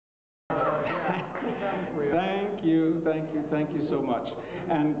Thank you, thank you, thank you so much.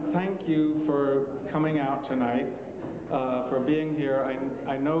 And thank you for coming out tonight, for being here.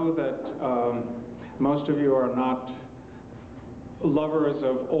 I know that most of you are not lovers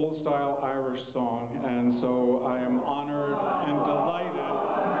of old-style Irish song, and so I am honored and delighted.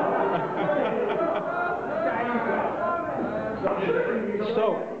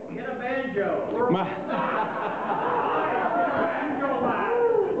 So, get a banjo. We're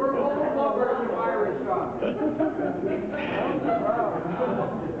all lovers of Irish songs.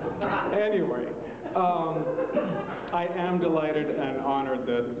 Anyway, I am delighted and honored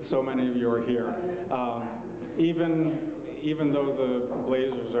that so many of you are here. Even though the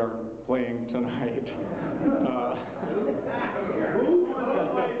Blazers are playing tonight.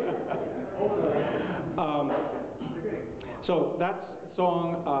 So that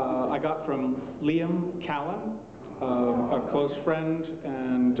song I got from Liam Callan, a close friend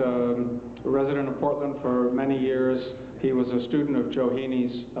and a resident of Portland for many years. He was a student of Joe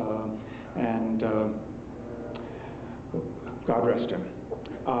Heaney's, and God rest him.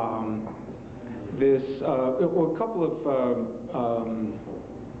 A couple of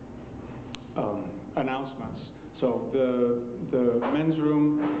announcements. So the men's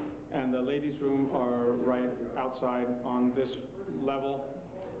room and the ladies' room are right outside on this level,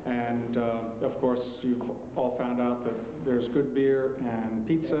 and of course you've all found out that there's good beer and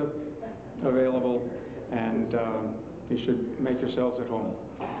pizza available, and you should make yourselves at home.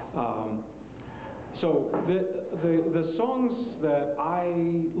 So the songs that I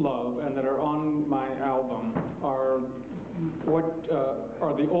love and that are on my album are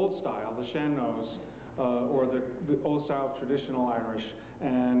the old style, the sean-nós, or the old style traditional Irish,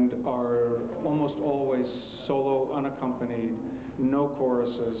 and are almost always solo, unaccompanied, no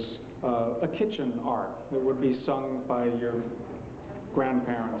choruses, a kitchen art that would be sung by your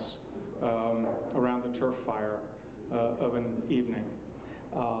grandparents around the turf fire of an evening.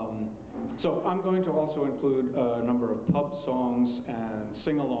 So I'm going to also include a number of pub songs and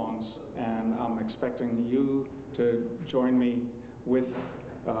sing-alongs, and I'm expecting you to join me with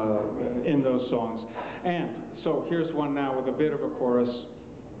in those songs. And so here's one now with a bit of a chorus.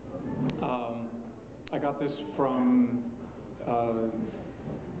 I got this from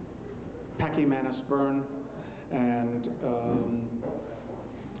Packie Manus Byrne, and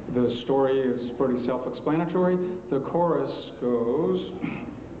the story is pretty self-explanatory. The chorus goes,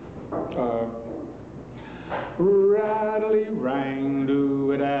 rattly-rang,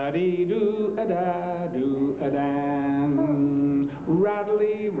 do-a-daddy-do-a-da-do-a-dan.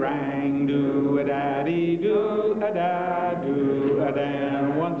 Rattly-rang,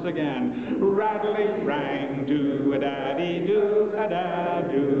 do-a-daddy-do-a-da-do-a-dan. Once again, rattly-rang,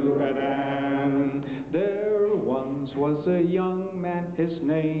 do-a-daddy-do-a-da-do-a-dan. There once was a young man, his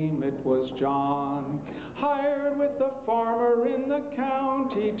name it was John, hired with a farmer in the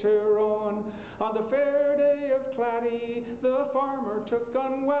county Tyrone. On the fair day of Clady, the farmer took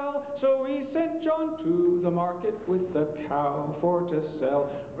unwell, so he sent John to the market with the cow for to sell.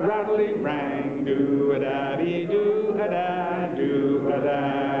 Rattly-rang,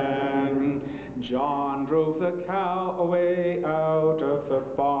 do-a-daddy-do-a-da-do-a-dan. John drove the cow away out of the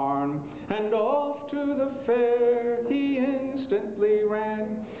barn, and off to the fair he instantly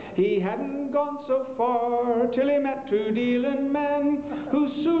ran. He hadn't gone so far till he met two dealing men, who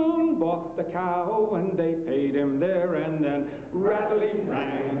soon bought the cow and they paid him there and then.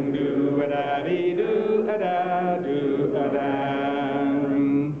 Rattly-rang,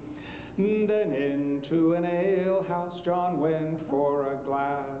 do-a-da-dee-do-a-da-do-a-dan. Then into an alehouse John went for a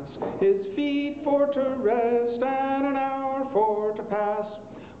glass, his feet for to rest and an hour for to pass.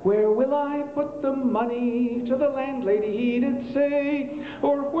 Where will I put the money, to the landlady he did say,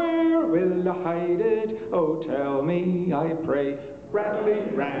 or where will I hide it, oh tell me I pray.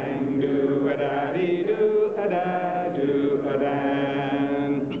 Rattly-rang,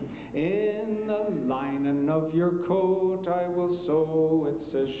 do-a-da-dee-do-a-da-do-a-dan. In the lining of your coat I will sew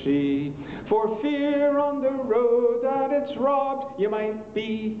it, says she, for fear on the road that it's robbed you might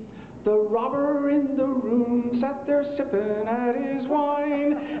be. The robber in the room sat there sipping at his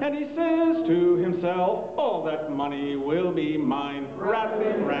wine, and he says to himself, all that money will be mine.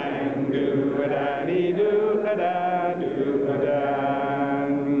 Rattly-rang,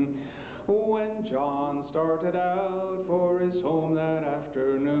 do-a-da-dee-do-a-da-do-a-dan. When John started out for his home that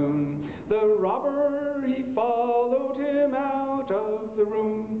afternoon, the robber, he followed him out of the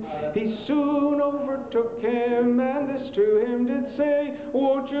room. He soon overtook him, and this to him did say,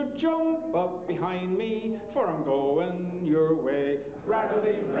 won't you jump up behind me, for I'm going your way.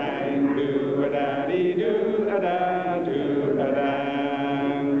 Rattly-rang,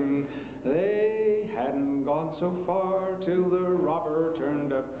 do-a-da-dee-do-a-da-do-a-dan. They got so far till the robber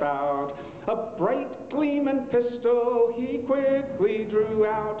turned about. A bright gleaming pistol he quickly drew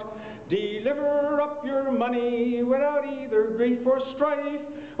out. Deliver up your money without either grief or strife,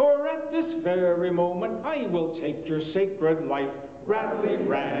 or at this very moment I will take your sacred life.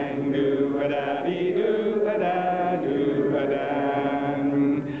 Rattly-rang,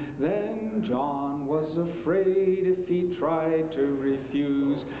 do-a-da-dee-do-a-da-do-a-dan. Then John was afraid if he tried to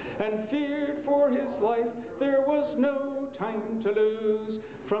refuse, and feared for his life. There was no time to lose.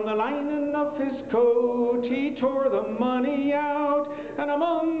 From the lining of his coat he tore the money out, and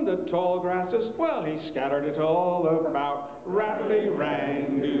among the tall grasses, well, he scattered it all about.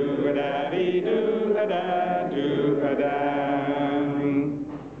 Rattly-rang, do-a-da-dee-do-a-da-do-a-dan.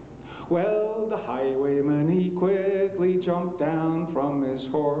 Well, the highwayman, he quickly jumped down from his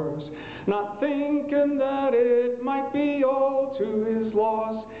horse, not thinking that it might be all to his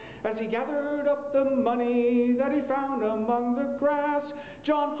loss. As he gathered up the money that he found among the grass,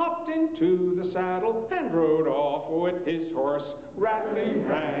 John hopped into the saddle and rode off with his horse.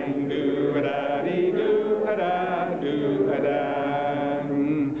 Rattly-rang, do-a-da-dee-do-a-da-do-a-da.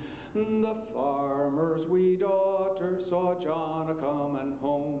 The farmer's wee daughter saw John a-comin'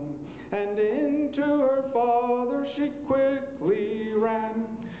 home, and into her father she quickly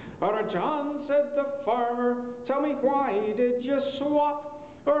ran. "Or John," said the farmer, "tell me, why did you swap?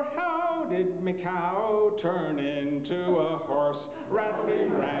 Or how did me cow turn into a horse?"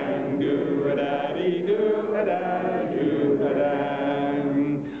 Rattly-rang, do-a-da-dee-do-a-da-do-a-da.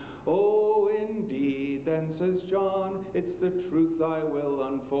 "Oh, indeed, then," says John, "it's the truth I will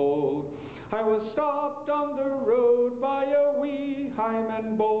unfold. I was stopped on the road by a wee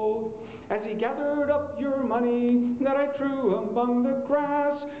highman bold. As he gathered up your money that I threw among the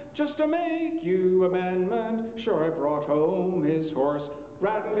grass, just to make you amendment, sure I brought home his horse."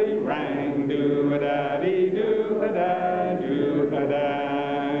 Rattly-rang, do-a-da-dee-do-a-da-do-a-da.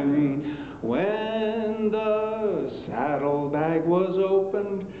 When the saddlebag was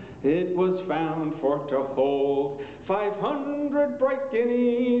opened, it was found for to hold 500 bright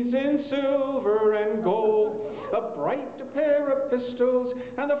guineas in silver and gold, a bright pair of pistols,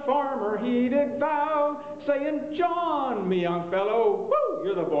 and the farmer he did vow, saying, "John, me young fellow, woo,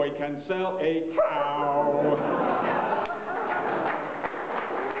 you're the boy can sell a cow."